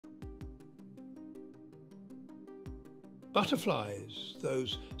Butterflies,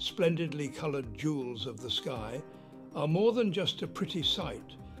 those splendidly coloured jewels of the sky, are more than just a pretty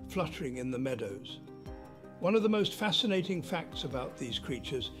sight fluttering in the meadows. One of the most fascinating facts about these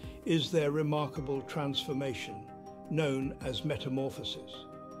creatures is their remarkable transformation, known as metamorphosis.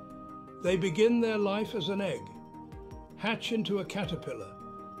 They begin their life as an egg, hatch into a caterpillar,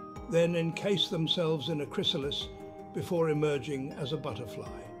 then encase themselves in a chrysalis before emerging as a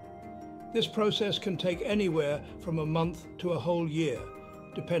butterfly. This process can take anywhere from a month to a whole year,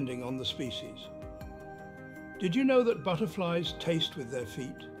 depending on the species. Did you know that butterflies taste with their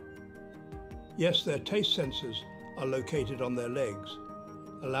feet? Yes, their taste sensors are located on their legs,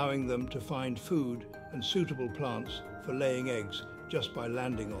 allowing them to find food and suitable plants for laying eggs just by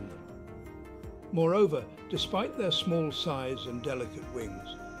landing on them. Moreover, despite their small size and delicate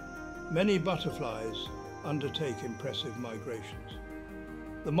wings, many butterflies undertake impressive migrations.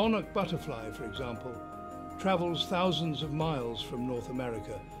 The monarch butterfly, for example, travels thousands of miles from North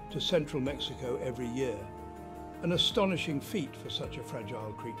America to central Mexico every year, an astonishing feat for such a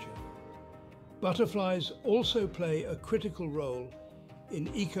fragile creature. Butterflies also play a critical role in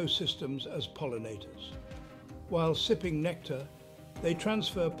ecosystems as pollinators. While sipping nectar, they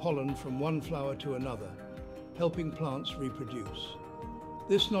transfer pollen from one flower to another, helping plants reproduce.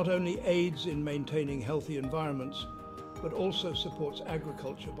 This not only aids in maintaining healthy environments, but also supports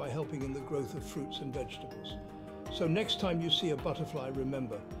agriculture by helping in the growth of fruits and vegetables. So next time you see a butterfly,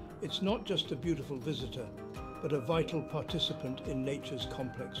 remember, it's not just a beautiful visitor, but a vital participant in nature's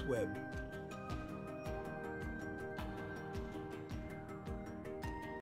complex web.